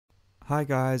Hi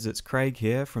guys, it's Craig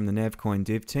here from the Navcoin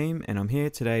dev team, and I'm here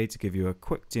today to give you a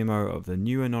quick demo of the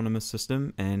new anonymous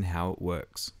system and how it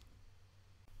works.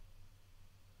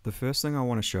 The first thing I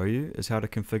want to show you is how to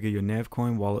configure your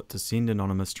Navcoin wallet to send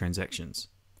anonymous transactions.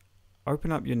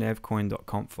 Open up your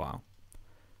navcoin.conf file.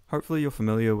 Hopefully you're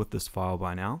familiar with this file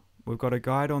by now. We've got a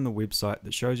guide on the website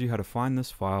that shows you how to find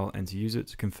this file and to use it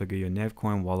to configure your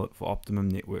Navcoin wallet for optimum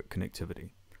network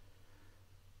connectivity.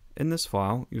 In this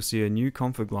file, you'll see a new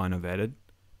config line I've added,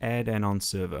 add anon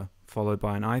server, followed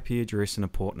by an IP address and a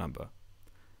port number.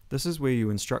 This is where you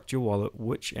instruct your wallet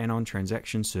which anon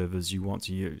transaction servers you want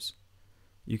to use.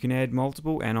 You can add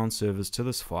multiple anon servers to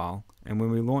this file, and when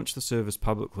we launch the service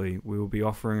publicly, we will be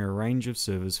offering a range of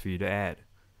servers for you to add.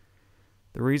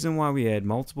 The reason why we add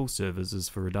multiple servers is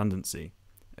for redundancy.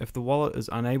 If the wallet is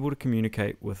unable to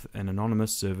communicate with an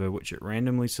anonymous server which it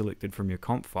randomly selected from your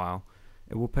conf file,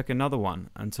 it will pick another one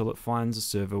until it finds a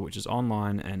server which is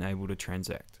online and able to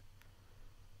transact.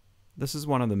 This is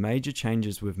one of the major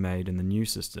changes we've made in the new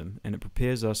system, and it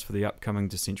prepares us for the upcoming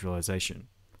decentralization.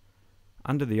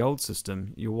 Under the old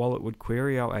system, your wallet would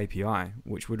query our API,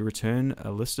 which would return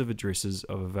a list of addresses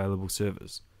of available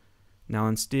servers. Now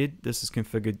instead, this is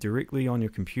configured directly on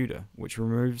your computer, which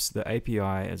removes the API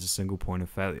as a single point of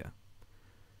failure.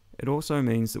 It also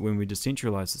means that when we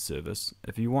decentralize the service,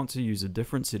 if you want to use a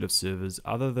different set of servers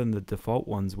other than the default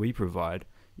ones we provide,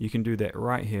 you can do that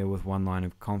right here with one line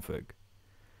of config.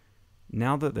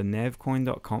 Now that the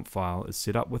navcoin.conf file is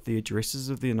set up with the addresses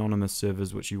of the anonymous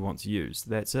servers which you want to use,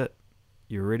 that's it.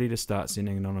 You're ready to start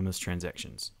sending anonymous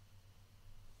transactions.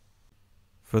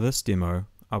 For this demo,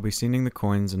 I'll be sending the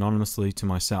coins anonymously to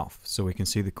myself so we can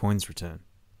see the coins return.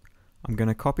 I'm going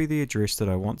to copy the address that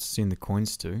I want to send the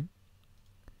coins to,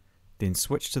 then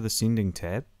switch to the sending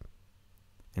tab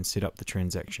and set up the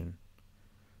transaction.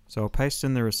 So I'll paste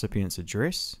in the recipient's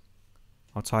address,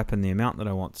 I'll type in the amount that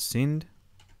I want to send,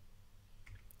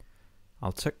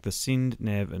 I'll tick the send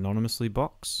nav anonymously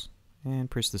box and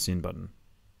press the send button.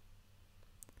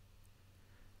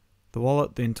 The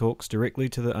wallet then talks directly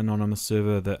to the anonymous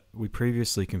server that we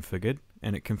previously configured,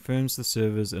 and it confirms the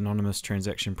server's anonymous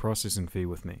transaction processing fee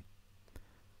with me.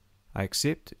 I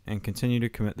accept and continue to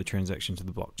commit the transaction to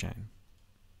the blockchain.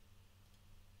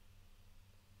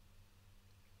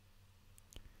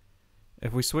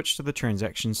 If we switch to the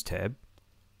Transactions tab,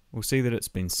 we'll see that it's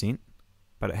been sent,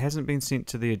 but it hasn't been sent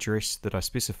to the address that I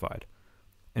specified.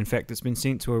 In fact, it's been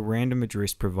sent to a random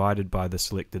address provided by the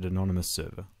selected anonymous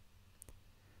server.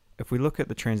 If we look at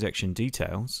the transaction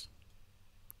details,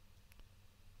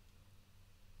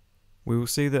 we will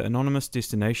see the anonymous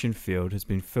destination field has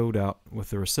been filled out with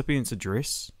the recipient's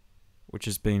address, which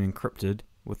has been encrypted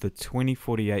with the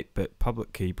 2048-bit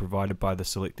public key provided by the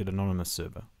selected anonymous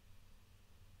server.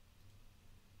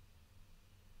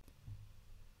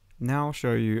 Now I'll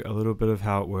show you a little bit of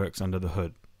how it works under the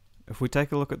hood. If we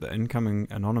take a look at the incoming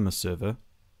anonymous server,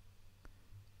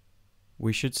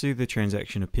 we should see the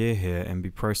transaction appear here and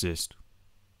be processed.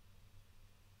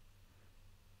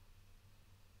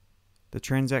 The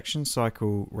transaction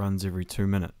cycle runs every 2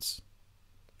 minutes,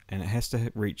 and it has to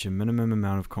reach a minimum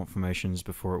amount of confirmations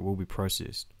before it will be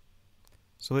processed.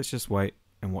 So let's just wait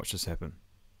and watch this happen.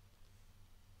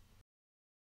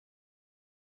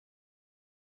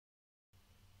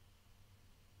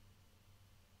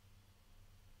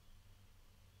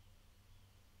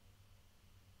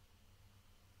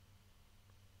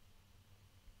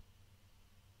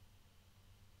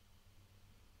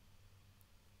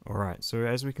 Alright, so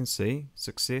as we can see,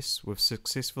 we've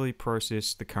successfully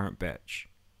processed the current batch.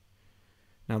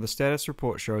 Now the status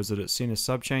report shows that it sent a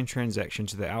Subchain transaction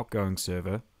to the outgoing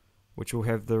server, which will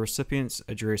have the recipient's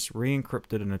address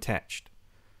re-encrypted and attached.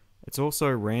 It's also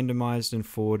randomized and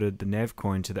forwarded the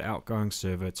Navcoin to the outgoing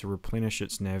server to replenish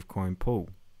its Navcoin pool.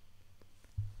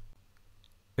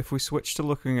 If we switch to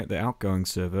looking at the outgoing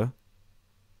server,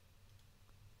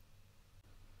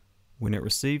 when it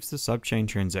receives the Subchain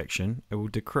transaction, it will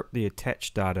decrypt the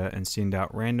attached data and send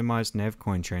out randomized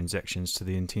Navcoin transactions to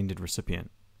the intended recipient.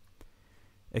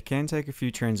 It can take a few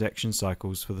transaction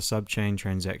cycles for the Subchain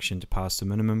transaction to pass the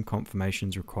minimum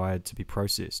confirmations required to be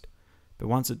processed, but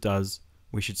once it does,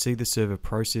 we should see the server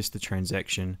process the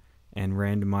transaction and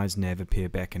randomized Nav appear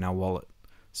back in our wallet.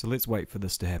 So let's wait for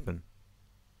this to happen.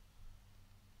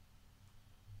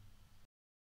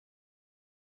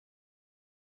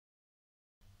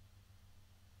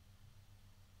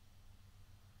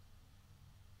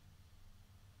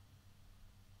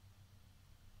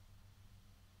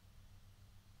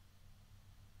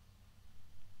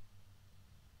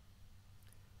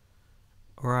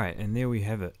 Alright, and there we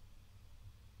have it.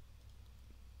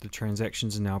 The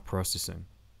transactions are now processing.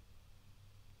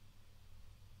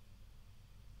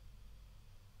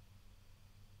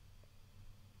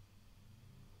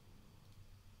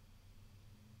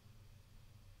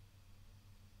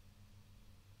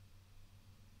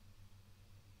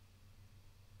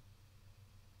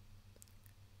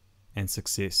 And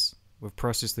success. We've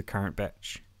processed the current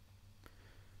batch.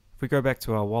 If we go back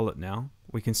to our wallet now,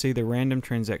 we can see the random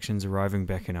transactions arriving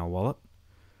back in our wallet.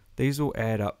 These will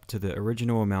add up to the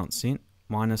original amount sent,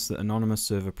 minus the anonymous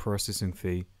server processing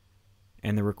fee,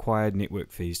 and the required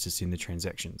network fees to send the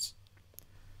transactions.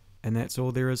 And that's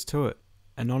all there is to it.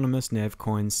 Anonymous NAV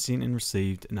coins sent and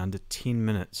received in under 10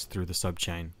 minutes through the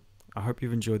Subchain. I hope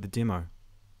you've enjoyed the demo.